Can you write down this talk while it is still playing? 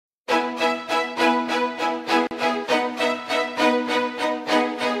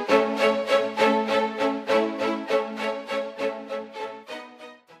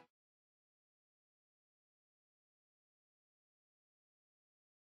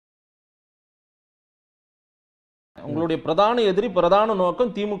உங்களுடைய பிரதான எதிரி பிரதான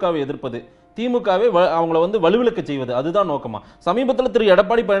நோக்கம் திமுகவை எதிர்ப்பது, திமுகவை அவங்கள வந்து வலுவிழக்க செய்வது, அதுதான் நோக்கமா? சமீபத்தில் திரு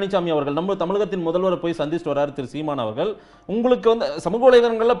எடப்பாடி பழனிசாமி அவர்கள் நம்ம தமிழகத்தின் முதல்வரை போய் சந்திச்சுட்டு வராரு திரு சீமான் அவர்கள். உங்களுக்கு வந்து சமூக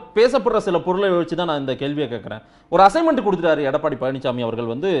வலைதளங்கள்ல பேசப்படுற சில பொருளை வச்சு தான் நான் இந்த கேள்வியை கேட்கிறேன். ஒரு அசைன்மெண்ட் கொடுத்துட்டாரு எடப்பாடி பழனிசாமி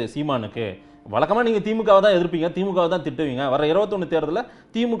அவர்கள் வந்து சீமானுக்கு. வழக்கமா நீங்க திமுகவை தான் எதிர்ப்பீங்க, திமுகவை தான் திட்டுவீங்க, வர 21 தேர்தலில்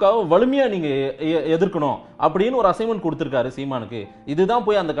திமுகவை வலிமையா நீங்க எதிர்க்கணும் அப்படின்னு ஒரு அசைன்மெண்ட் கொடுத்திருக்காரு சீமானுக்கு. இதுதான்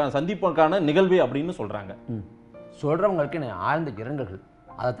போய் அந்த சந்திப்புக்கான நிகழ்வு அப்படின்னு சொல்றாங்க. சொல்றவங்களுக்கு ஆழ்ந்த இரங்கல்கள்.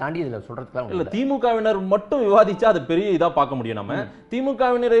 அதை தாண்டி இதுல சொல்றதுக்கு இல்ல, திமுகவினர் மட்டும் விவாதிச்சா அது பெரிய இதா பார்க்க முடியும். நம்ம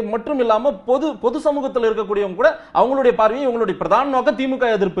திமுகவினரை மட்டும் இல்லாம பொது சமூகத்தில் இருக்கக்கூடியவங்க கூட அவங்களுடைய பார்வையை இவங்களுடைய பிரதான நோக்கம் திமுக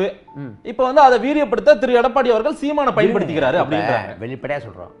எதிர்ப்பு. இப்ப வந்து அதை வீரியப்படுத்த திரு எடப்பாடி அவர்கள் சீமானை பயன்படுத்திக்கிறாரு அப்படின்றாங்க. வெளிப்படையா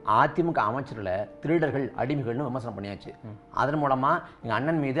சொல்றோம், அதிமுக அமைச்சர்ல திருடர்கள் அடிமைகள்னு விமர்சனம் பண்ணியாச்சு. அதன் மூலமா எங்க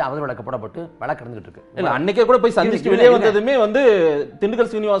அண்ணன் மீது அவதூறு வழக்கப்படப்பட்டு வழக்கு இருந்துட்டு இருக்கு. இல்ல, அன்னைக்கே கூட போய் சந்திச்சு வெளியே வந்ததுமே வந்து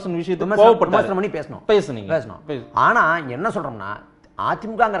திண்டுக்கல் சீனிவாசன் விஷயத்தை விமர்சனம் பண்ணி பேசணும். ஆனா என்ன சொல்றோம்னா,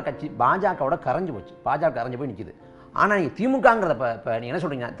 அதிமுகங்கிற கட்சி பாஜகவோட கரைஞ்சு போச்சு, பாஜக கரைஞ்சு போய் நிக்குது. ஆனா நீங்க திமுகங்கிறத நீங்க என்ன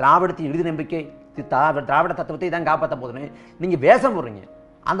சொல்றீங்க, திராவிடத்தின் இறுதி நம்பிக்கை திராவிட தத்துவத்தை தான் காப்பாற்ற போதுன்னு நீங்க வேஷம் போடுறீங்க.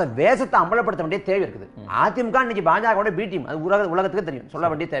 அந்த வேஷத்தை அமலப்படுத்த வேண்டிய தேவை இருக்குது. அதிமுக இன்னைக்கு பாஜகவோட பி டீம், அது உலகத்துக்கு தெரியும், சொல்ல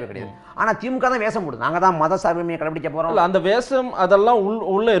வேண்டிய தேவை கிடையாது. ஆனா திமுக தான் வேஷம் போடுது, நாங்க தான் மத சார்பின்மையை கடைபிடிக்க போறோம். அந்த வேஷம் அதெல்லாம்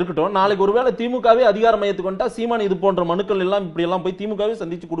உள்ள இருக்கட்டும். நாளைக்கு ஒருவேளை திமுகவே அதிகார மையத்துக்கு வந்துட்டா சீமான் இது போன்ற மனுக்கள் எல்லாம் இப்படி எல்லாம் போய் திமுகவே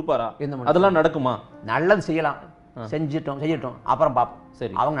சந்திச்சு கொடுப்பாரா? அதெல்லாம் நடக்குமா? நல்லது செய்யலாம், செய்யட்டும், அப்புறம் பாப்போம்.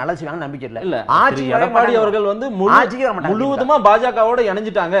 சரி, அவங்க நல்லது செய்வாங்க நம்பிக்கை இல்ல. எடப்பாடி அவர்கள் வந்து முழுவதுமா பாஜகவோட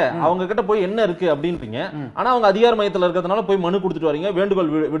இணைஞ்சிட்டாங்க, அவங்க கிட்ட போய் என்ன இருக்கு அப்படின்றீங்க. ஆனா அவங்க அதிகார மையத்துல இருக்கிறதுனால போய் மனு கொடுத்துட்டு வரீங்க,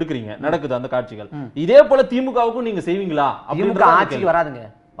 வேண்டுகோள் விடுக்கிறீங்க, நடக்குது அந்த காட்சிகள். இதே போல திமுகவுக்கும் நீங்க செய்வீங்களா? அப்படின்ற ஆட்சிக்கு வராதுங்க,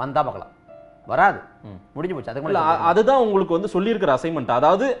 வந்தா பார்க்கலாம், வராது, முடிஞ்சு போச்சு. அதுதான் உங்களுக்கு வந்து சொல்லி இருக்கிற அசைன்மெண்ட்.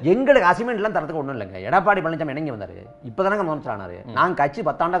 அதாவது எங்களுக்கு அசைன்மெண்ட் எல்லாம் தரத்துக்கு ஒண்ணும் இல்லைங்க. எடப்பாடி பழனிசாமி இணங்கி வந்தாரு, இப்பதானங்க முதலமைச்சர் ஆனாரு. நாங்க கட்சி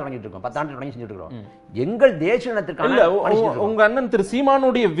 10 ஆண்டா தொடங்கிட்டு இருக்கோம், 10 ஆண்டு தொடங்கி செஞ்சுட்டு இருக்கோம். எங்கள் தேசிய இனத்திற்கான உங்க அண்ணன் திரு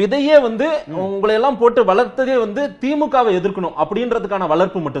சீமானுடைய விதையே வந்து உங்களை எல்லாம் போட்டு வளர்த்ததே வந்து திமுகவை எதிர்க்கணும் அப்படின்றதுக்கான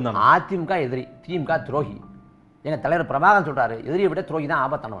வளர்ப்பு மட்டும்தான். அதிமுக எதிரி, திமுக துரோகி. எங்க தலைவர் பிரபாகரன் சொல்றாரு, எதிரியை விட துரோகி தான்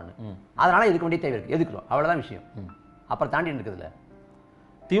ஆபத்தானவன். அதனால எதுக்க வேண்டிய தேவை இருக்கு, எதுக்குறோம், அவ்வளவுதான் விஷயம். அப்புறம் தாண்டி இருக்குதுல்ல,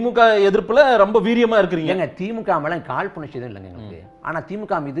 திமுக எதிர்ப்புல ரொம்ப வீரியமா இருக்கிறீங்க. திமுக மேல காழ்ப்புணர்ச்சி எதுவும் இல்லைங்க எங்களுக்கு. ஆனா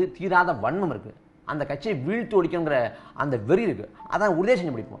திமுக மீது தீராத வன்மம் இருக்கு. அந்த கட்சியை வீழ்த்து ஒழிக்கிற அந்த வெறி இருக்கு, அதான் உறுதியை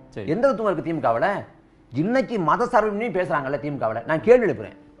செஞ்சு முடிப்போம். எந்த தத்துவம் இருக்கு திமுகவில்? இன்னைக்கு மத சார்பின்மையும் பேசுறாங்கல்ல திமுகவில். நான் கேள்வி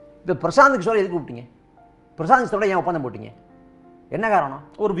எழுப்புறேன், இப்ப பிரசாந்த் கிஷோர் எதுக்கு கூப்பிட்டீங்க? பிரசாந்த் கிஷோரோட ஏன் ஒப்பந்தம் போட்டீங்க? என்ன காரணம்?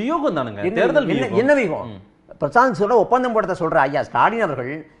 ஒரு வியோகம் தானுங்க. என்ன வியோகம்? பிரசாந்த் கிஷோரோட ஒப்பந்தம் போட்டதை சொல்ற ஐயா ஸ்டாலின்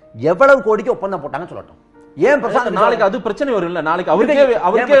அவர்கள் எவ்வளவு கோடிக்கு ஒப்பந்தம் போட்டாங்கன்னு சொல்லட்டும். ஏன் பிரசாந்த் நாளைக்கு அது பிரச்சனை வரும் இல்ல? நாளைக்கு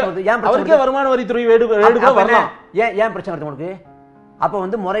அவருக்கே வருமான வரித்துறை வரலாம். ஏன் பிரச்சனை வருது உங்களுக்கு? அப்ப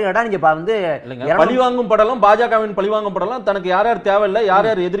வந்து முறையீடா நீங்க வந்து பழிவாங்கும் படலாம், பாஜகவின் பழிவாங்கும் படலாம், தனக்கு யார் யார் தேவையில்லை, யார்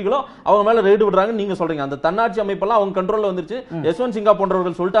யார் எதிரிகளோ அவங்க மேல ரெய்டு விடுறாங்க நீங்க சொல்றீங்க. அந்த தன்னாட்சி அமைப்பெல்லாம் அவங்க கண்ட்ரோல்ல வந்துருச்சு, யஷ்வந்த் சிங்கா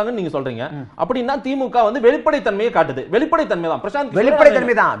போன்றவர்கள் சொல்லிட்டாங்கன்னு நீங்க சொல்றீங்க. அப்படின்னா திமுக வந்து வெளிப்படைத்தன்மையை காட்டுது. வெளிப்படைத்தன்மை தான் பிரசாந்த்,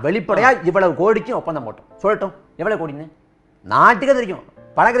 வெளிப்படைத்தன்மை தான். வெளிப்படையா இவ்வளவு கோடிக்கு ஒப்பந்தம் போட்டோம் சொல்லட்டும். எவ்வளவு கோடின்னு நாட்டுக்கே தெரியும்.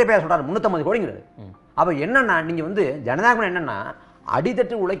 பழகிற பேர் சொல்றாரு 350 கோடிங்கிறாரு. அப்ப என்னன்னா, நீங்க வந்து ஜனநாயகம் என்னன்னா,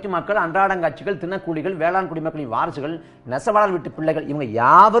 அடித்தட்டு உழைக்கும் மக்கள், அன்றாடங்காட்சிகள், தினக்கூலிகள், வேளாண் குடிமக்களின் வாரிசுகள், நெசவாளர் வீட்டு பிள்ளைகள், இவங்க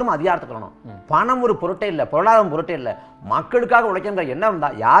யாவரும் அதிகாரத்துக்கு வரணும். பணம் ஒரு பொருட்டே இல்ல, பொருளாதாரம் பொருட்டே இல்ல, மக்களுக்காக உழைக்கிற என்ன இருந்தா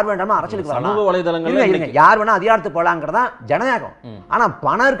யார் வேண்டாமோ அரசியலுக்கு வரலாம், யார் வேணா அதிகாரத்துக்கு போலாங்கிறதா ஜனநாயகம். ஆனா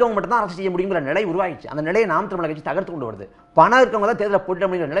பணம் இருக்கவங்க மட்டும் தான் அரசு செய்ய முடியுங்கிற நிலை உருவாயிடுச்சு. அந்த நிலையை நாம் தமிழக கட்சி தகர்த்து கொண்டு வருது. பணம் இருக்கவங்க தான் தேர்தலில் போட்டிட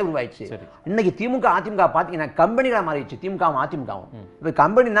முடியுங்கிற நிலை உருவாயிடுச்சு. இன்னைக்கு திமுக அதிமுக பாத்தீங்கன்னா கம்பெனிகளா மாறிடுச்சு. திமுகவும் அதிமுகவும் இப்ப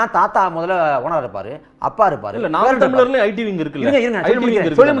கம்பெனினா தாத்தா முதல்ல ஓனர் இருப்பாரு, அப்பா இருப்பாரு. ஐடி விங் இருக்கு,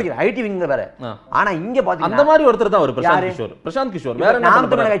 ஐடி விங் வேற. ஆனா இங்க பாத்தீங்கன்னா அந்த மாதிரி ஒருத்தர் தான் பிரசாந்த் கிஷோர். வேற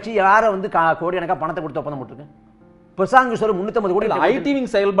நாம் தமிழக கட்சி யார வந்து கோடி கணக்கா பணத்தை கொடுத்து ஒப்பந்தம் போட்டுருக்கு. பிரசாந்த் கிஷோர் 350 கோடி. ஐடி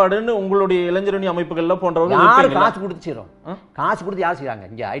விங் செயல்பாடுன்னு உங்களுடைய இளைஞரணி அமைப்புகள்ல போன்றவங்க யாரு காசு கொடுத்து செய்யறோம்? காசு கொடுத்து யார் செய்யறாங்க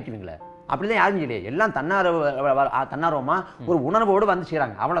இங்க ஐடி விங்ல? அப்படிதான் யாரும் இல்லையே, எல்லாம் தன்னார்வமா ஒரு உணர்வோடு வந்து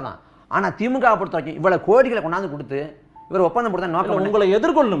செய்யறாங்க, அவ்வளவுதான். ஆனா திமுக பொறுத்த வரைக்கும் இவ்வளவு கோடிகளை கொண்டாந்து கொடுத்து இவர் ஒப்பந்தம் போடுற நோக்கம் உங்களை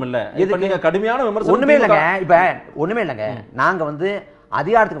எதிர்கொள்ளணும் இல்ல. நீங்க கடுமையான விமர்சனம் ஒண்ணுமே இல்லைங்க. இப்ப ஒண்ணுமே இல்லைங்க, நாங்க வந்து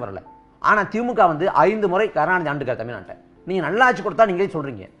அதிகாரத்துக்கு வரல. ஆனா திமுக வந்து 5 முறை கருணாநிதி ஆண்டுக்கார் தமிழ்நாட்டை. நீங்க நல்லாட்சி கொடுத்தா நீங்களே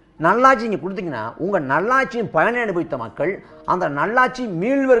சொல்றீங்க, நல்லாட்சி நீங்க கொடுத்தீங்கன்னா உங்க நல்லாட்சியின் பயனை அனுபவித்த மக்கள் அந்த நல்லாட்சி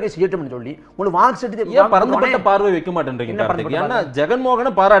மீள்வருகை செய்யட்டும் சொல்லி உங்களுக்கு வாக்கு செலுத்தி பரந்துபட்ட பார்வை வைக்க மாட்டேன்றீங்க. ஏன்னா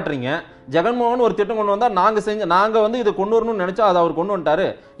ஜெகன்மோகனை பாராட்டுறீங்க. ஜெகன்மோகன் ஒரு திட்டம் கொண்டு வந்தா நாங்க வந்து இதை கொண்டு வரணும்னு நினைச்சா அதை அவர் கொண்டு வந்துட்டாரு,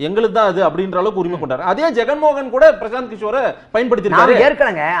 எங்களுக்கு தான் அது அப்படின்ற அளவுக்கு உரிமை கொண்டாரு. அதே ஜெகன்மோகன் கூட பிரசாந்த் கிஷோரை பயன்படுத்தி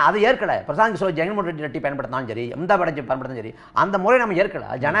ஏற்கனங்க, அது ஏற்கல. பிரசாந்த் கிஷோர் ஜெகன்மோகன் ரெட்டி பயன்படுத்தினாலும் சரி, அமிதாப் பச்சன் பயன்படுத்தினாலும் சரி, அந்த முறை நம்ம ஏற்கல.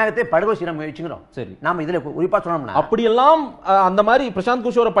 ஜனநாயகத்தை படுகொலை செய்ய முயற்சிக்கிறோம். சரி, நாம இதுல குறிப்பா சொன்னோம்னா அப்படியெல்லாம் அந்த மாதிரி பிரசாந்த்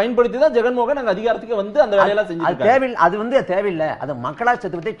கிஷோரை பயன்படுத்தி தான் ஜெகன்மோகன் அங்க அதிகாரத்துக்கு வந்து அந்த வேலையெல்லாம் செஞ்சு தேவையில்லை. அது வந்து தேவையில்லை, அது மக்களா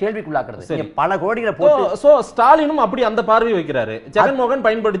செத்துவதை கேள்விக்குள்ளாக்குறது. பல கோடிகளை போட்டு சோ ஸ்டாலினும் அப்படி அந்த பார்வை வைக்கிறாரு. ஜெகன்மோகன்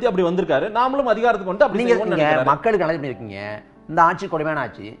பயன்படுத்தி அப்படி வந்திருக்காரு, நாமளும் அதிகாரத்துக்கு வந்து அப்படி நீங்க மக்களுக்கு நல்லது பண்ணிருக்கீங்க. இந்த ஆட்சி கொடுமையான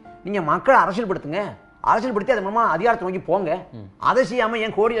ஆட்சி, நீங்க மக்களை அரசியல்படுத்துங்க, அரசியல்படுத்தி அது மூலமா அதிகாரத்தை நோக்கி போங்க. அதை செய்யாம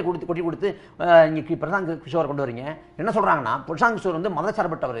ஏன் கோடியை கொட்டி கொடுத்து இங்க பிரசாந்த் கிஷோர் கொண்டு வரீங்க? என்ன சொல்றாங்கன்னா, பிரசாந்த் கிஷோர் வந்து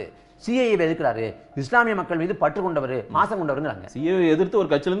மதச்சார்பற்றவர், சிஏஏ எதிர்க்கிறாரு, இஸ்லாமிய மக்கள் மீது பற்று கொண்டவர், மாசம் கொண்டவருங்கிறாங்க. சிஏஏ எதிர்த்து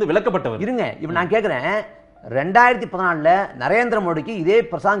ஒரு கட்சியிலிருந்து விலக்கப்பட்டவர். இருங்க, இப்ப நான் கேட்கிறேன், 2014 நரேந்திர மோடிக்கு இதே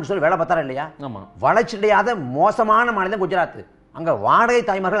பிரசாந்த் கிஷோர் வேலை பார்த்தாரா இல்லையா? வளர்ச்சியடையாத மோசமான மாநிலம் குஜராத். அங்க வாடகை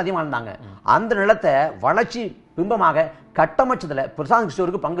தாய்மார்கள் அதிகமாக இருந்தாங்க. அந்த நிலத்தை வளர்ச்சி பிம்பமாக கட்டமைச்சதுல பிரசாந்த்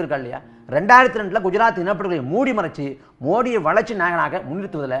கிஷோருக்கு பங்கு இருக்கா இல்லையா? 2002 குஜராத் இனப்படுகொலை மூடி மறைச்சு மோடியை வளர்ச்சி நாயகனாக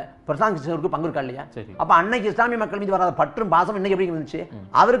முன்னிறுத்துவதில் பிரசாந்த் கிஷோருக்கு பங்கு இருக்கா இல்லையா? அப்ப அன்னைக்கு இஸ்லாமிய மக்கள் மீது வராத பற்றும் பாசம் இன்னைக்கு எப்படி இருந்துச்சு?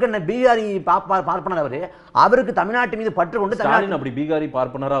 அவருக்கு என்ன பீகாரி பார்ப்பனர் அவரு, அவருக்கு தமிழ்நாட்டு மீது பற்று கொண்டு ஸ்டாலின் அப்படி பீகாரி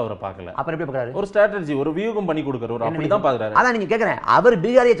பார்ப்பனரா அவரை பார்க்கல. அப்புறம் எப்படி பார்க்கறாரு? ஒரு ஸ்ட்ராட்டஜி, ஒரு வியூகம் பண்ணி கொடுக்கறாரு, அப்படிதான் பார்க்கறாரு. அதான் நீங்க கேக்குறேன், அவர்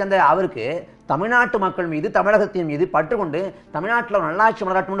பீகாரியை சேர்ந்த அவருக்கு தமிழ்நாட்டு மக்கள் மீது தமிழகத்தின் மீது பற்று கொண்டு தமிழ்நாட்டில் நல்லாட்சி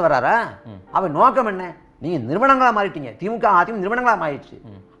மலராட்டம்னு வராரா? அவர் நோக்கம் என்ன? நீங்க நிறுவனங்களா மாறிட்டீங்க. திமுக அதிமுக நிறுவனங்களா மாறிடுச்சு.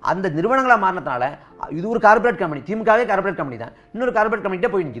 அந்த நிறுவனங்களா மாறினதுனால இது ஒரு கார்பரேட் கம்பெனி, திமுகவே கார்பரேட் கம்பெனி தான், இன்னொரு கார்பரேட் கம்பெனிட்டே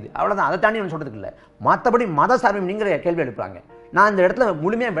போய் நிற்குது. அவ்வளவுதான். அதை தாண்டி ஒன்று சொல்றதுக்கு இல்லை. மற்றபடி மத சார்பு நீங்கிற கேள்வி எழுப்புறாங்க. நான் இந்த இடத்துல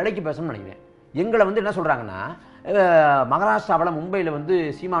முழுமையாக விலைக்கு பேசணும்னு நினைக்கிறேன். எங்களை வந்து என்ன சொல்றாங்கன்னா, மகாராஷ்டிராவில் மும்பையில் வந்து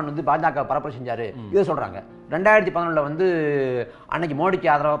சீமான் வந்து பாஜக பரப்புரை செஞ்சாரு, இதை சொல்றாங்க. 2011 வந்து அன்னைக்கு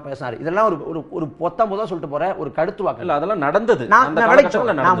மோடிக்கு ஆதரவாக பேசினாரு. இதெல்லாம் ஒரு ஒரு பொத்தம் சொல்லிட்டு போற ஒரு கடுத்து வாக்கு இல்லை. அதெல்லாம் நடந்தது.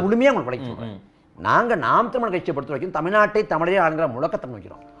 நான் முழுமையாக உங்களுக்கு விளைக்கிறேன். நாங்க நாம் தமிழ் கட்சியை பொறுத்த வரைக்கும் தமிழ்நாட்டை தமிழே ஆளுங்கிற முழக்கத்தை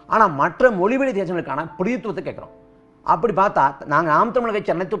வைக்கிறோம். ஆனா மற்ற மொழிவெளி தேசங்களுக்கான பிரதித்துவத்தை கேட்கிறோம். அப்படி பார்த்தா நாங்க நாம் தமிழ்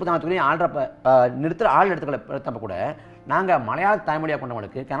கட்சி அனைத்து தொகுதிகளையும் ஆள்றப்ப நிறுத்துற ஆள் எடுத்துக்களை கூட நாங்க மலையாள தாய்மொழியாக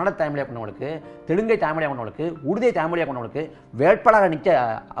கொண்டவங்களுக்கு, கன்னட தாய்மொழியாக கொண்டவங்களுக்கு, தெலுங்கை தாய்மொழியாக கொண்டவங்களுக்கு, உருதை தாய்மொழியாக கொண்டவங்களுக்கு வேட்பாளராக நிற்க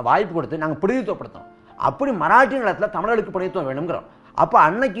வாய்ப்பு கொடுத்து நாங்கள் பிரதித்துவப்படுத்தோம். அப்படி மராட்டி நிலத்தில் தமிழர்களுக்கு பிரதித்துவம் வேணுங்கிறோம். அப்போ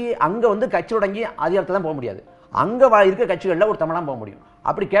அன்னைக்கு அங்கே வந்து கட்சி தொடங்கி அதிகாரத்தில் தான் போக முடியாது. அங்கே இருக்க கட்சிகளில் ஒரு தமிழாக போக முடியும்.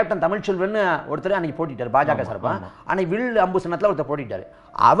 அப்படி கேப்டன் தமிழ்ச்செல்வன் ஒருத்தர் அன்னைக்கு போட்டிட்டார் பாஜக சார்பா. அன்னைக்கு வில் அம்பு சின்னத்தில் ஒருத்தர் போட்டிட்டாரு.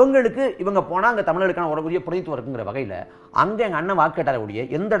 அவங்களுக்கு இவங்க போனால் அங்கே தமிழர்களுக்கான ஒரு உரிய பிரதித்துவம் இருக்குங்கிற வகையில் அங்கே எங்கள் அண்ணன் வாக்கு கேட்டார கூடிய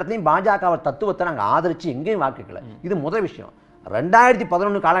எந்த இடத்துலையும் பாஜக தத்துவத்தை நாங்கள் ஆதரிச்சு எங்கேயும் வாக்கு கேட்கல. இது முதல் விஷயம்.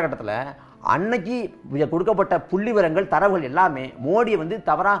 2011 காலகட்டத்தில் அன்னைக்கு கொடுக்கப்பட்ட புள்ளி விவரங்கள் தரவுகள் எல்லாமே மோடியை வந்து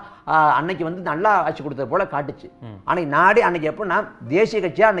தவறா அன்னைக்கு வந்து நல்லா ஆட்சி கொடுத்தது போல காட்டுச்சு. அன்னைக்கு நாடு அன்னைக்கு எப்படின்னா தேசிய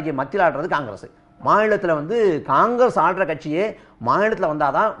கட்சியா அன்னைக்கு மத்தியில் ஆடுறது காங்கிரஸ். மாநிலத்தில் வந்து காங்கிரஸ் ஆள்ற கட்சியே மாநிலத்தில்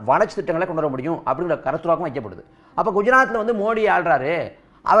வந்தாதான் வளர்ச்சி திட்டங்களை கொண்டு வர முடியும் அப்படிங்கிற கருத்துருவாக்கம் வைக்கப்படுது. அப்போ குஜராத்தில் வந்து மோடி ஆள்றாரு,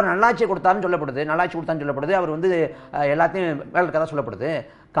 அவர் நல்லாட்சியை கொடுத்தாருன்னு சொல்லப்படுது, நல்லாட்சி கொடுத்தான்னு சொல்லப்படுது, அவர் வந்து எல்லாத்தையும் வேலை இருக்கதா சொல்லப்படுது.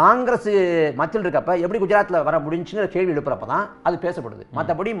 காங்கிரஸ் மத்தியில் இருக்கப்ப எப்படி குஜராத்தில் வர முடிஞ்சுங்கிற கேள்வி எழுப்புறப்ப தான் அது பேசப்படுது.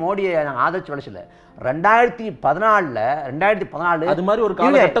 மற்றபடி மோடியை நாங்கள் ஆதரிச்சு வளர்ச்சியில் 2014 அது மாதிரி ஒரு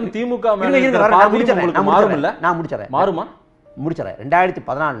காலகட்டம் திமுக முடிச்சிடறேன்.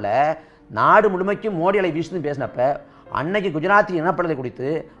 2014 நாடு முழுமைக்கும் மோடி அலை வீசுன்னு பேசினப்ப அன்னைக்கு குஜராத்தி இனப்படுகொலை குறித்து,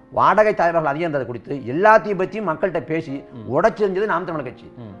 வாடகை தாய்மார்கள் அதிகம் இருந்தது குறித்து எல்லாத்தையும் பற்றியும் மக்கள்கிட்ட பேசி உடச்சிருந்தது நாம் தமிழர் கட்சி.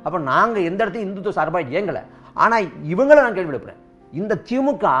 அப்போ நாங்கள் எந்த இடத்தையும் இந்துத்துவ சார்பாக இயங்கலை. ஆனால் இவங்களை நான் கேள்வி எழுப்புறேன். இந்த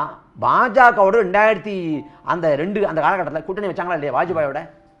திமுக பாஜகவோட 2002 அந்த காலகட்டத்தில் கூட்டணி வச்சாங்களா இல்லையா? வாஜ்பாயோட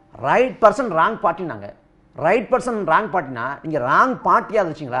right person wrong பார்ட்டினாங்க. Right person wrong பார்ட்டினா நீங்கள் ராங் பார்ட்டியாக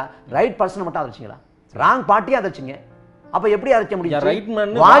ஆதரிச்சிங்களா, ரைட் பர்சனை மட்டும் ஆதரிச்சிங்களா? ராங் பார்ட்டியாக ஆதரிச்சிங்க. அப்ப எப்படி அரைக்க முடியும்?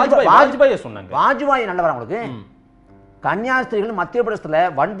 வாஜ்பாய் நல்லவரா உங்களுக்கு? கன்னியாஸ்திரிகள் மத்திய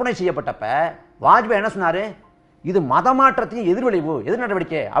பிரதேசத்தில் வன்புணை செய்யப்பட்டப்ப வாஜ்பாய் என்ன சொன்னாரு? இது மதமாற்றத்தின் எதிர்விளைவு, எதிர்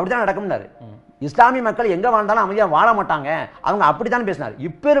நடவடிக்கை, அப்படித்தான் நடக்கும்னாரு. இஸ்லாமிய மக்கள் எங்க வாழ்ந்தாலும் அமைதியா வாழ மாட்டாங்க, அவங்க அப்படித்தான் பேசினார்.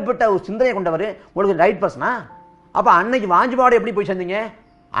 இப்பேற்பட்ட ஒரு சிந்தனை கொண்டவர் உங்களுக்கு ரைட் பர்சனா? அப்ப அன்னைக்கு வாஜ்பாயோட எப்படி போய் சேர்ந்தீங்க?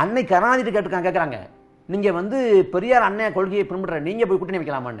 அன்னைக்கு கருணாநிதி கேட்கறாங்க, நீங்க வந்து பெரியார் அண்ணன் கொள்கையை பின்பற்ற நீங்க போய் கூட்டணி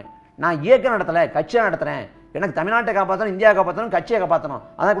வைக்கலாமான்னு. நான் இயக்கம் நடத்தல, கட்சியா நடத்துறேன், எனக்கு தமிழ்நாட்டை காப்பாற்றணும், இந்தியா காப்பாற்றணும், கட்சியை காப்பாற்றணும்,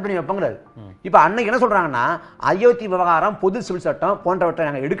 அதான் கூட்டணி வைப்பங்கிறாரு. இப்போ அன்னைக்கு என்ன சொல்றாங்கன்னா, அயோத்தி விவகாரம், பொது சிவில் சட்டம் போன்றவற்றை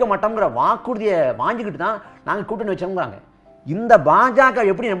நாங்கள் எடுக்க மாட்டோங்கிற வாக்குறுதியை வாங்கிக்கிட்டு தான் நாங்கள் கூட்டணி வச்சோங்கிறாங்க. இந்த பாஜக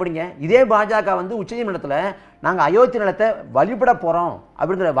எப்படி நம்புறீங்க? இதே பாஜக வந்து உச்சநீதிமன்றத்தில் நாங்கள் அயோத்தி நிலத்தை வழிபட போறோம்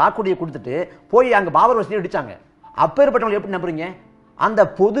அப்படிங்கிற வாக்குறுதியை கொடுத்துட்டு போய் அங்கே பாபர் மசூதியை இடிச்சாங்க. அப்பேற்பட்டவங்களை எப்படி நம்புறீங்க? அந்த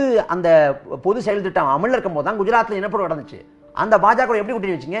பொது செயல் திட்டம் அமலில் இருக்கும் போது தான் குஜராத்தில் இனப்படுகொலை நடந்துச்சு. அந்த பாஜக எப்படி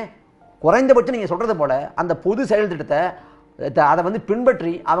கூட்டணி வச்சிங்க? குறைந்தபட்சம் நீங்கள் சொல்கிறது போல அந்த பொது செயல் திட்டத்தை அதை வந்து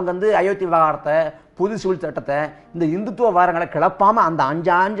பின்பற்றி அவங்க வந்து அயோத்தி விவகாரத்தை, பொது சிவில் சட்டத்தை, இந்த இந்துத்துவ வாரங்களை கிளப்பாமல் அந்த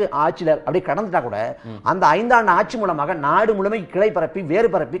 5 ஆண்டு ஆட்சியில் அப்படியே கடந்துட்டா கூட அந்த 5 ஆண்டு ஆட்சி மூலமாக நாடு முழுமைக்கு கிளை பரப்பி வேறு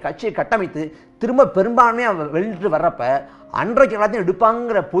பரப்பி கட்சியை கட்டமைத்து திரும்ப பெரும்பான்மையாக வெளியிட்டு வர்றப்ப அன்றைக்கு எல்லாத்தையும்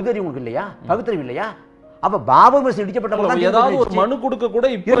எடுப்பாங்கிற பொது அறிவு உங்களுக்கு இல்லையா? பகுத்தறிவு இல்லையா? அப்ப பாபர் மசூதி இடிக்கப்பட்ட ஏதாவது ஒரு மனு கொடுக்க கூட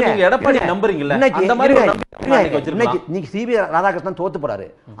இப்ப நீங்க எடப்பாடி நம்புறீங்கல்ல? அந்த மாதிரி இன்னைக்கு சிபி ராதாகிருஷ்ணன் தோத்து போறாரு.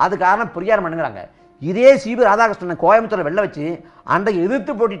 அது காரணம் பெரியார் மண்ணுங்கிறாங்க. இதே சிபி ராதாகிருஷ்ணன் கோயம்புத்தூர்ல வெள்ள வச்சு அன்றைக்கு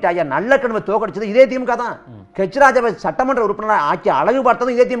எதிர்த்து போட்டிட்டு ஐயா நல்ல கண்மை தோக்கடிச்சது இதே திமுக தான். கெச்ராஜாவை சட்டமன்ற உறுப்பினராக ஆக்கி அழகு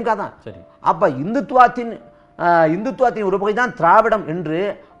பார்த்ததும் இதே திமுக தான். அப்ப இந்துத்துவத்தின் ஒரு பகுதி தான் திராவிடம் என்று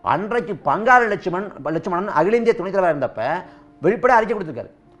அன்றைக்கு பங்காளி லட்சுமணன் அகில இந்திய துணைத் தலைவராக இருந்தப்ப வெளிப்படையாக அறிக்கை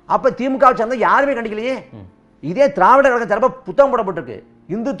கொடுத்திருக்காரு. அப்ப திமுகவை சேர்ந்த யாருமே கண்டிக்கலையே. இதே திராவிட கழகம் தரப்ப புத்தகம் போடப்பட்டிருக்கு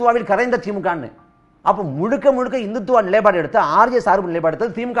இந்துத்துவாவில் கரைந்த திமுகன்னு. அப்ப முழுக்க முழுக்க இந்துத்துவ நிலைப்பாடு எடுத்து ஆரிய சார்பு நிலைப்பாடு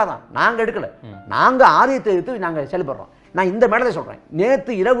எடுத்தது திமுக தான். நாங்க எடுக்கல, நாங்க ஆரியத்தை எடுத்து நாங்க செயல்படுறோம். நான் இந்த மேடலை சொல்றேன்.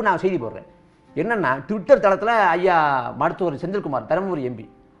 நேற்று இரவு நான் செய்தி போடுறேன். என்னன்னா ட்விட்டர் தளத்துல ஐயா மருத்துவர் செந்தில்குமார் தருமபுரி எம்பி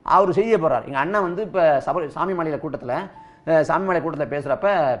அவர் செய்தியை போடுறாரு. எங்க அண்ணன் வந்து இப்ப சாமிமலை கூட்டத்தில் பேசுறப்ப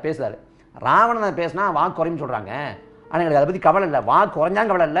பேசுறாரு. ராவணனை பேசினா வாக்கு குறையும் சொல்றாங்க. ஆனால் எங்களுக்கு அதை பற்றி கவலை இல்லை. வாக்கு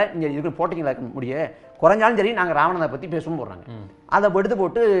குறைஞ்சாலும் கவலை இல்லை. நீங்கள் இருக்கிற போட்டிங்களா முடியும் குறைஞ்சாலும் சரி நாங்கள் ராவணனை பற்றி பேசவும் போடுறாங்க. அதை எடுத்து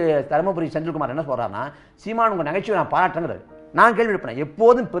போட்டு தருமபுரி செந்தில்குமார் என்ன சொல்கிறாருன்னா, சீமான் உங்கள் நகைச்சுவை நான் பாராட்டுங்கிறாரு. நான் கேள்வி எழுப்பினேன்,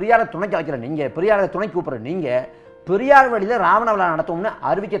 எப்போதும் பெரியாரை துணைக்கு வைக்கிற நீங்கள், பெரியாரை துணைக்கு கூப்பிட்ற நீங்கள் பெரியார் வழியில் ராவண விழா நடத்தும்னு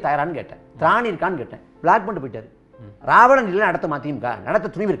அறிவிக்க தயாரான்னு கேட்டேன். திராணி இருக்கான்னு கேட்டேன். பிளாக் பண்ணிட்டு போயிட்டாரு. ராவணன் இல்லை நடத்த திமுக நடத்த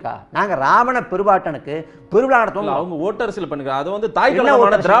துணிவு இருக்கா? நாங்க ராவண பெருவாட்டனுக்கு பெருவிழா நடத்துவோம். அவங்க ஓட்டரசியல் பண்ணுங்க. அது வந்து தாய்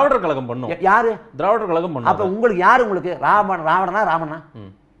கழகம் திராவிடர் கழகம் பண்ணும். யாரு திராவிடர் கழகம் பண்ணும். அப்ப உங்களுக்கு யாரு உங்களுக்கு ராவணனா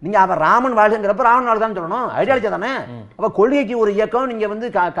நீங்க அவன் ராமன் வாழ்கிறப்ப ராவணன் வாழ்தான் சொல்லணும். ஐடியாலஜி தானே. அப்ப கொள்கைக்கு ஒரு இயக்கம் நீங்க வந்து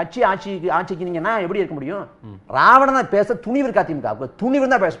கட்சி ஆட்சிக்குனீங்கன்னா எப்படி இருக்க முடியும்? ராவணனை பேச துணிவு இருக்கா திமுக? துணிவு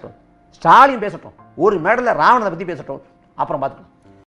தான் பேசட்டும். ஸ்டாலின் பேசட்டும். ஒரு மேடல ராவணனை பத்தி பேசட்டும். அப்புறம் பார்த்துக்கலாம்.